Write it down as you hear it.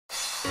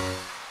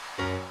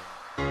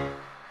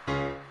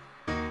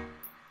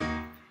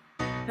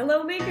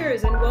Hello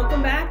makers, and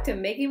welcome back to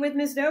Making with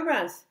Miss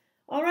Dobras.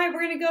 Alright,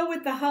 we're going to go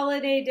with the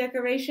holiday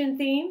decoration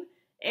theme,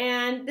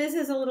 and this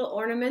is a little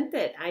ornament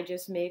that I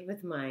just made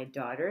with my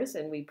daughters,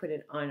 and we put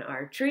it on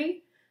our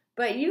tree,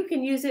 but you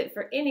can use it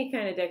for any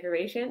kind of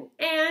decoration.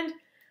 And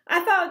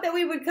I thought that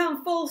we would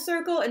come full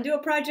circle and do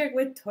a project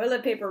with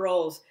toilet paper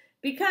rolls,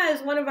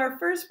 because one of our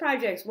first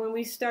projects when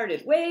we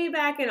started way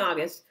back in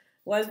August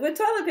was with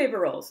toilet paper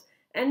rolls.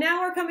 And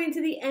now we're coming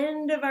to the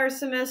end of our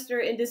semester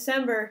in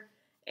December,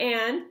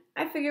 and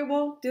I figured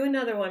we'll do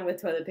another one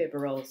with toilet paper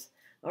rolls.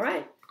 All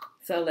right,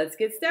 so let's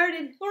get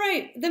started. All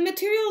right, the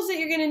materials that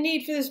you're going to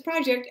need for this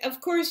project,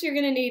 of course, you're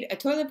going to need a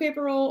toilet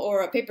paper roll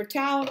or a paper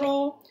towel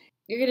roll.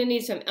 You're going to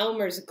need some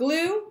Elmer's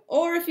glue,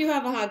 or if you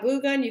have a hot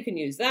glue gun, you can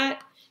use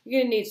that.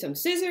 You're going to need some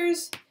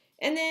scissors,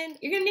 and then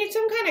you're going to need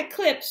some kind of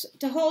clips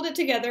to hold it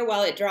together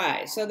while it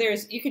dries. So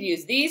you could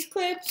use these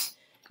clips,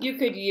 you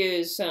could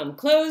use some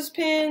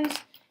clothespins,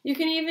 you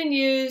can even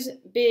use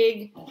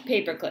big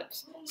paper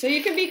clips. So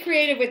you can be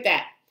creative with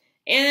that.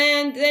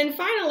 And then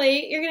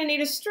finally, you're going to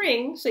need a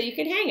string so you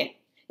can hang it.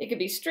 It could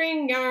be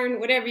string, yarn,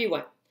 whatever you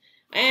want.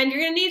 And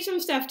you're going to need some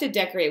stuff to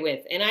decorate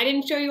with. And I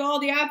didn't show you all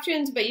the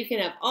options, but you can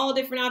have all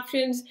different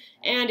options.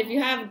 And if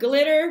you have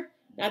glitter,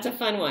 that's a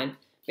fun one.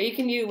 But you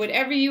can use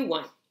whatever you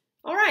want.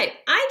 All right,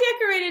 I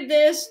decorated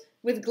this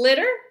with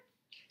glitter,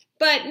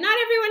 but not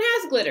everyone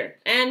has glitter.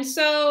 And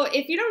so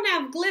if you don't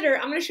have glitter,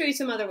 I'm going to show you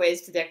some other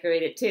ways to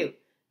decorate it too.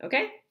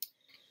 Okay?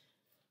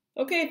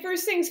 Okay,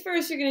 first things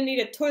first, you're going to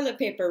need a toilet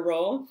paper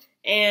roll,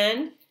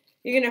 and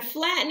you're going to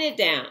flatten it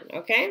down,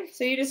 okay?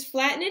 So you just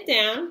flatten it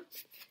down,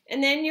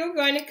 and then you're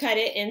going to cut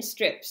it in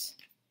strips.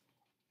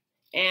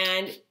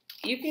 And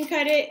you can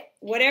cut it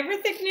whatever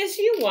thickness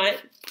you want.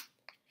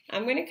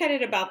 I'm going to cut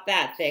it about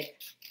that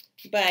thick,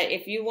 but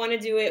if you want to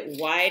do it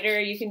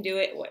wider, you can do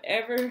it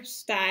whatever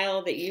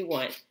style that you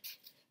want.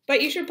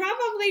 But you should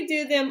probably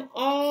do them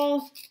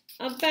all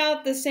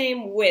about the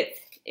same width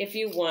if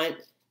you want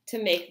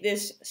to make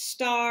this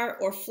star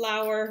or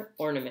flower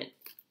ornament.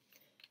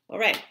 All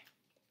right,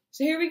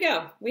 so here we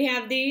go. We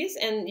have these,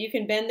 and you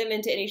can bend them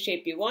into any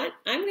shape you want.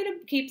 I'm going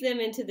to keep them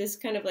into this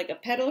kind of like a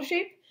petal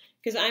shape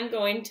because I'm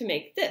going to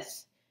make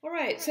this. All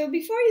right, so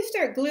before you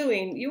start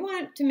gluing, you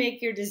want to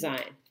make your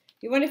design.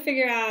 You want to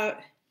figure out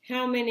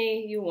how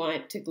many you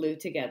want to glue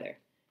together,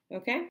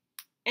 okay?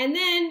 And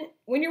then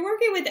when you're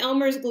working with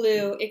Elmer's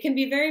glue, it can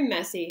be very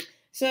messy.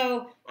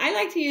 So I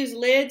like to use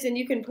lids, and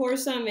you can pour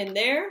some in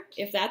there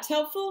if that's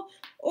helpful,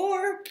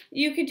 or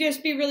you could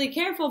just be really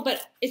careful,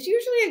 but it's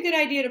usually a good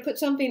idea to put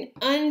something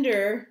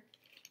under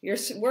your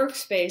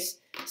workspace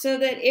so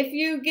that if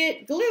you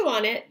get glue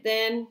on it,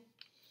 then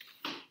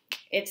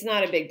it's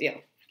not a big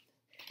deal.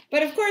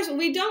 But of course,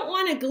 we don't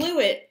want to glue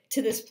it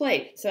to this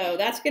plate, so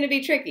that's going to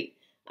be tricky.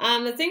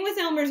 The thing with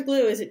Elmer's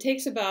glue is it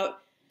takes about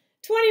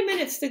 20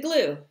 minutes to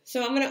glue.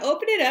 So I'm going to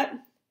open it up,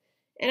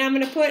 and I'm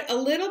going to put a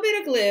little bit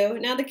of glue.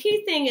 Now the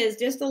key thing is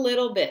just a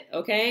little bit,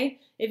 okay?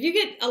 If you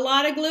get a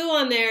lot of glue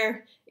on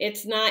there,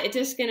 it's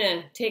just going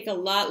to take a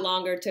lot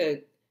longer to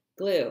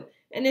glue.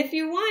 And if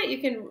you want, you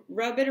can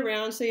rub it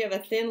around so you have a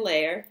thin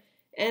layer.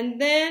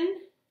 And then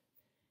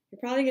you're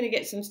probably going to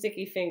get some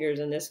sticky fingers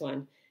on this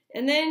one.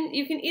 And then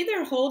you can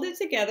either hold it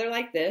together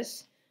like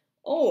this,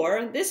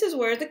 or this is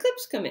where the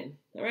clips come in,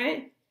 all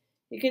right?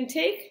 You can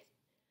take,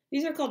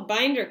 these are called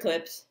binder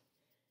clips,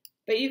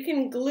 but you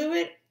can glue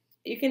it,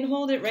 you can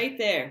hold it right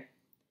there.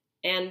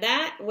 And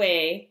that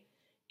way,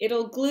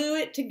 it'll glue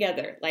it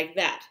together like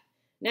that.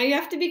 Now you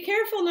have to be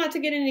careful not to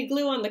get any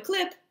glue on the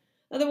clip,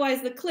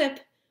 otherwise the clip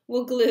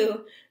will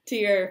glue to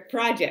your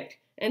project.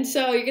 And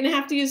so you're gonna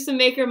have to use some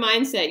maker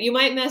mindset. You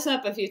might mess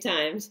up a few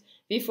times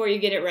before you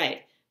get it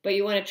right, but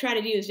you wanna try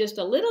to use just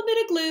a little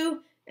bit of glue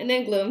and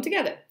then glue them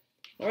together.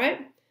 All right,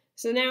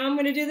 so now I'm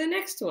gonna do the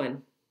next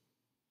one.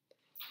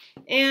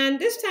 And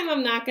this time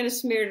I'm not going to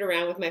smear it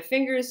around with my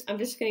fingers. I'm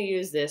just going to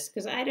use this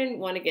because I didn't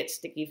want to get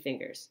sticky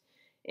fingers.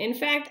 In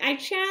fact, I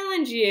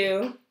challenge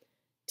you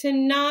to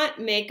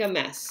not make a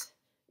mess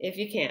if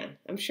you can.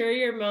 I'm sure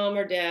your mom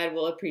or dad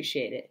will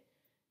appreciate it.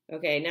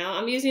 Okay, now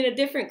I'm using a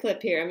different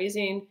clip here. I'm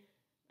using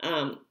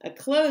a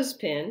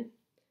clothespin.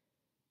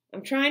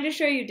 I'm trying to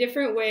show you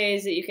different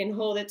ways that you can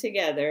hold it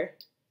together.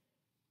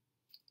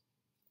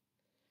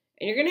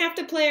 And you're going to have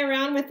to play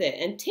around with it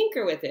and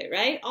tinker with it,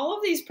 right? All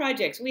of these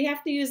projects, we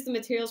have to use the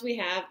materials we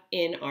have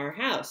in our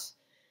house.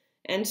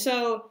 And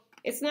so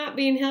it's not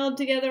being held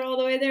together all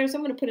the way there, so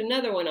I'm going to put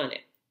another one on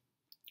it,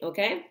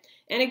 okay?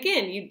 And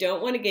again, you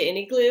don't want to get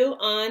any glue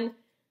on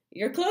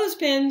your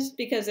clothespins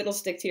because it'll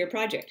stick to your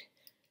project.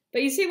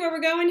 But you see where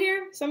we're going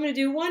here? So I'm going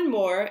to do one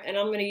more, and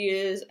I'm going to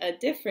use a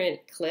different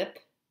clip.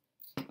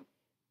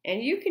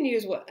 And you can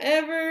use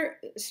whatever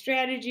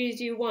strategies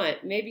you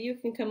want. Maybe you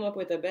can come up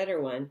with a better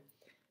one.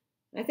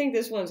 I think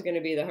this one's going to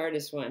be the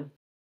hardest one.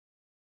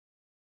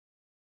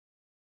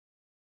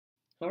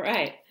 All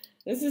right,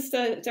 this is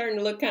starting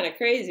to look kind of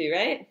crazy,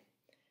 right?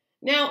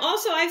 Now,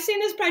 also, I've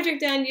seen this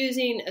project done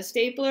using a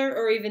stapler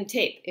or even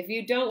tape. If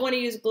you don't want to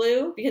use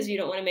glue because you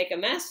don't want to make a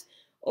mess,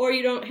 or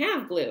you don't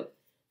have glue,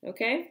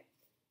 okay?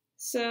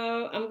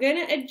 So I'm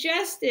gonna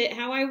adjust it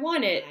how I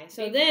want it.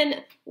 So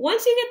then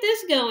once you get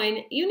this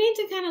going, you need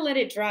to kind of let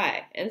it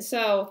dry. And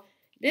so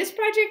this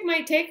project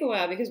might take a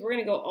while because we're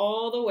gonna go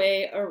all the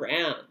way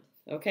around,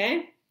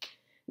 okay?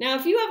 Now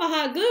if you have a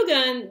hot glue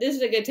gun, this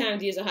is a good time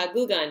to use a hot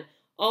glue gun.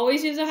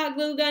 Always use a hot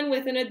glue gun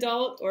with an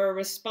adult or a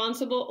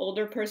responsible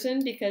older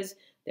person because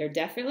they're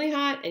definitely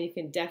hot and you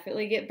can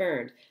definitely get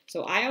burned.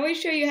 So I always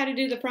show you how to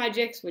do the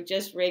projects with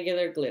just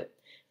regular glue.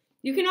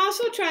 You can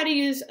also try to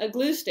use a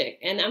glue stick,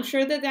 and I'm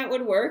sure that that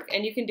would work,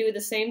 and you can do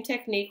the same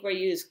technique where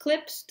you use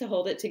clips to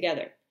hold it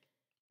together.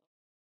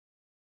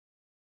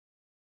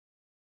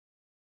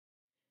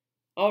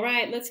 All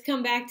right, let's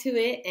come back to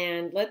it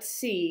and let's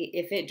see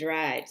if it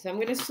dried. So I'm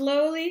going to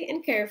slowly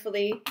and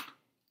carefully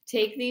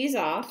take these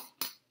off.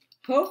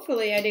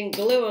 Hopefully I didn't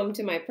glue them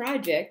to my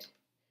project.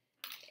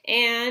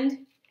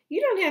 And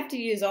you don't have to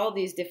use all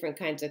these different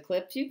kinds of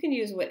clips. You can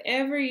use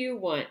whatever you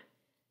want.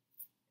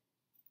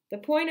 The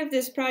point of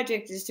this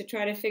project is to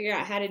try to figure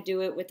out how to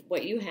do it with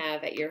what you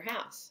have at your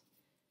house.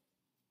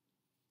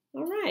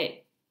 All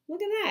right,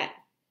 look at that.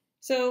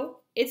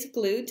 So it's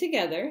glued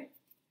together,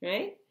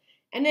 right?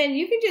 And then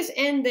you can just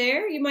end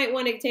there. You might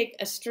want to take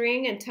a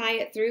string and tie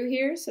it through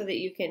here so that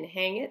you can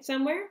hang it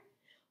somewhere.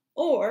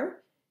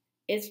 Or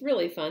it's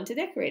really fun to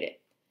decorate it.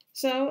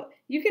 So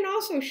you can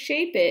also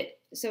shape it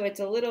so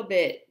it's a little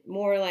bit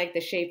more like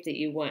the shape that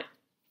you want.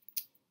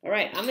 All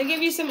right, I'm going to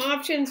give you some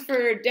options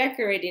for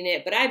decorating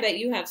it, but I bet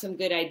you have some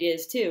good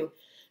ideas too.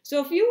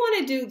 So if you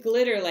want to do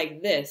glitter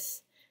like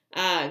this,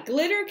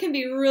 glitter can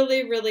be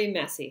really, really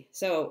messy.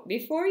 So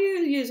before you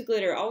use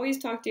glitter, always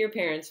talk to your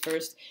parents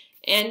first,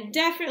 and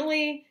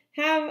definitely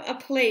have a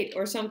plate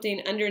or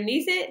something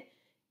underneath it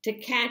to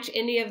catch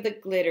any of the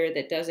glitter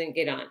that doesn't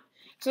get on.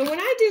 So when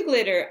I do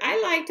glitter, I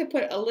like to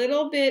put a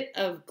little bit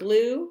of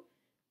glue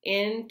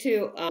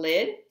into a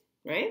lid,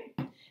 right?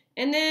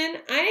 And then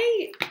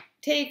I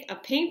take a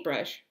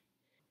paintbrush.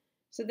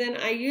 So then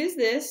I use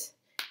this,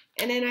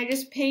 and then I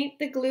just paint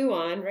the glue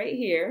on right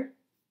here.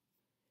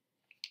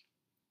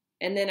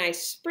 And then I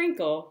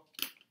sprinkle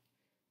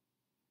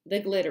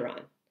the glitter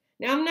on.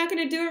 Now I'm not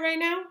going to do it right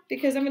now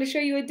because I'm going to show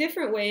you a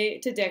different way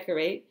to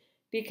decorate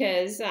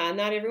because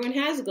not everyone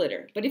has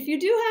glitter. But if you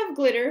do have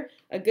glitter,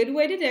 a good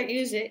way to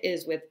use it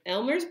is with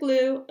Elmer's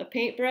glue, a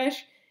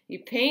paintbrush. You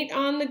paint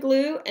on the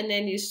glue and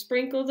then you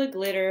sprinkle the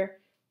glitter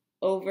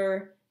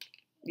over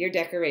your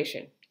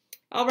decoration.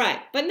 All right,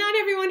 but not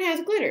everyone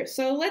has glitter,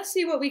 so let's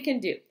see what we can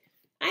do.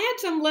 I had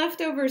some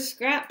leftover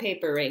scrap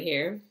paper right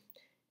here,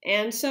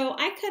 and so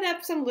I cut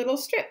up some little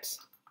strips,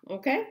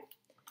 okay?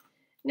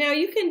 Now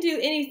you can do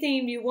any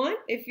theme you want.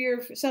 If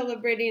you're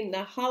celebrating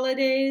the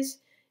holidays,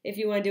 if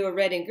you want to do a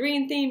red and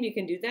green theme, you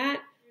can do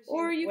that,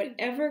 or you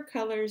whatever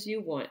colors you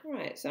want. All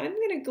right, so I'm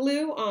going to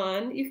glue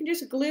on, you can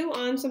just glue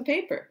on some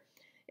paper,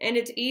 and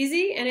it's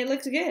easy and it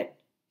looks good.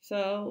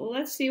 So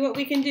let's see what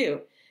we can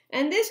do.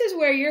 And this is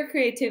where your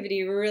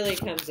creativity really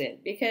comes in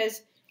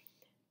because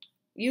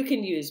you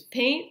can use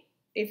paint.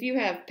 If you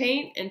have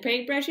paint and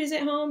paintbrushes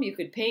at home, you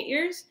could paint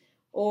yours,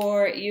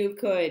 or you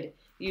could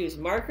use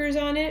markers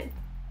on it.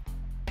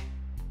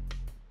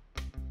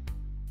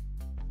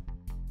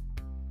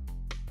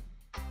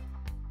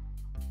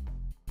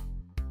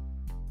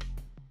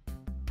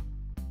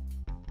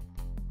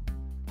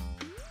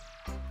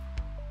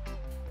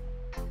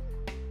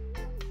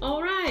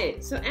 All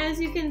right, so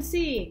as you can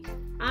see,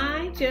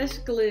 I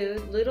just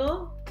glued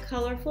little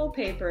colorful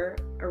paper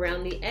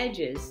around the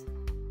edges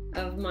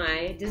of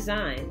my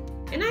design.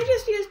 And I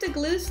just used a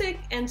glue stick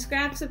and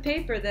scraps of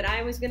paper that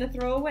I was going to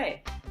throw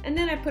away. And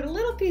then I put a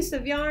little piece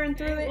of yarn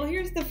through it. Well,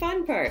 here's the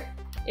fun part.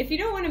 If you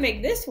don't want to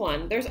make this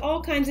one, there's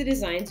all kinds of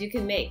designs you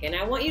can make. And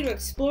I want you to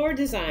explore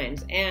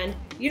designs. And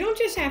you don't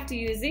just have to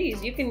use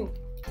these. You can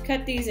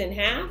cut these in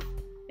half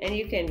and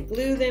you can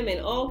glue them in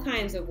all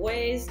kinds of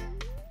ways.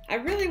 I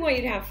really want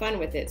you to have fun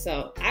with it,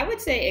 so I would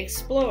say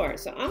explore.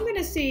 So I'm going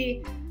to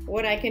see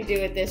what I can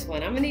do with this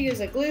one. I'm going to use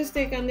a glue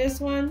stick on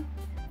this one.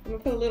 I'm going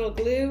to put a little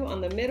glue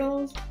on the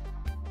middles,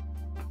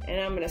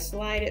 and I'm going to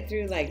slide it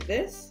through like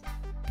this.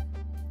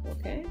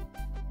 Okay.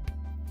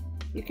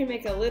 You can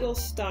make a little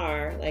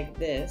star like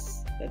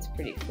this. That's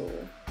pretty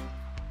cool.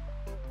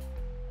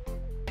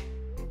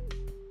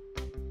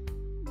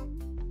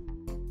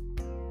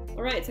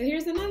 All right, so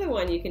here's another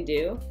one you can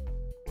do.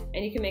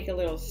 And you can make a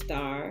little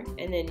star,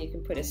 and then you can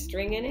put a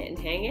string in it and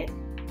hang it.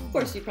 Of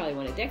course, you probably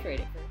want to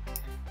decorate it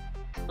first.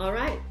 All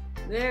right,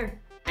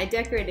 there. I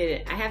decorated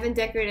it. I haven't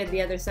decorated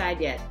the other side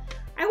yet.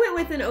 I went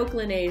with an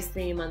Oakland A's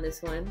theme on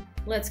this one.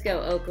 Let's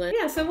go, Oakland.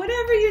 Yeah, so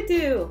whatever you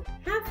do,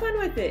 have fun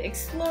with it.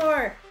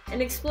 Explore,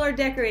 and explore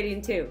decorating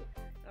too.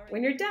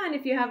 When you're done,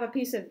 if you have a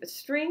piece of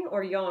string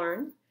or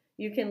yarn,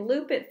 you can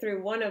loop it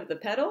through one of the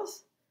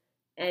petals,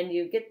 and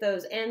you get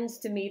those ends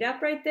to meet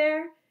up right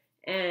there.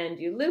 And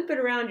you loop it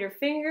around your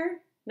finger,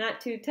 not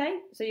too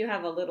tight, so you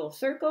have a little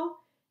circle,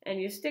 and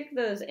you stick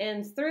those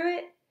ends through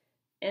it,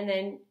 and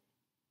then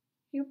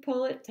you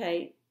pull it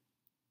tight,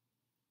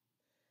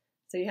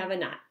 so you have a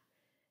knot.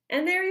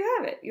 And there you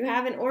have it. You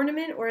have an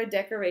ornament or a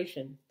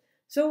decoration.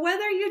 So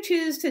whether you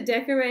choose to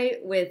decorate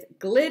with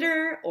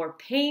glitter or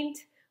paint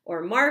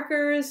or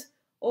markers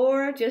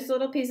or just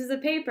little pieces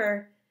of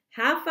paper,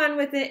 have fun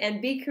with it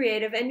and be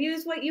creative and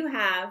use what you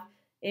have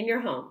in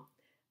your home.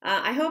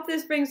 I hope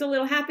this brings a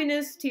little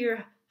happiness to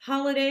your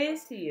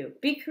holidays to you.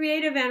 Be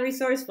creative and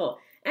resourceful.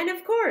 And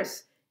of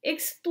course,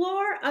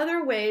 explore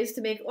other ways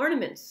to make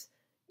ornaments.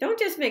 Don't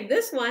just make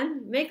this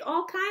one, make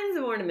all kinds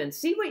of ornaments.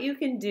 See what you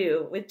can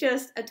do with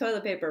just a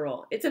toilet paper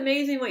roll. It's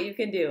amazing what you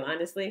can do,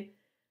 honestly.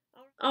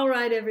 All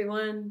right,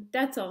 everyone,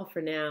 that's all for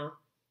now.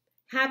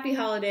 Happy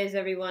holidays,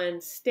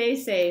 everyone. Stay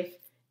safe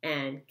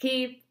and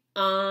keep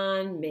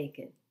on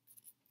making.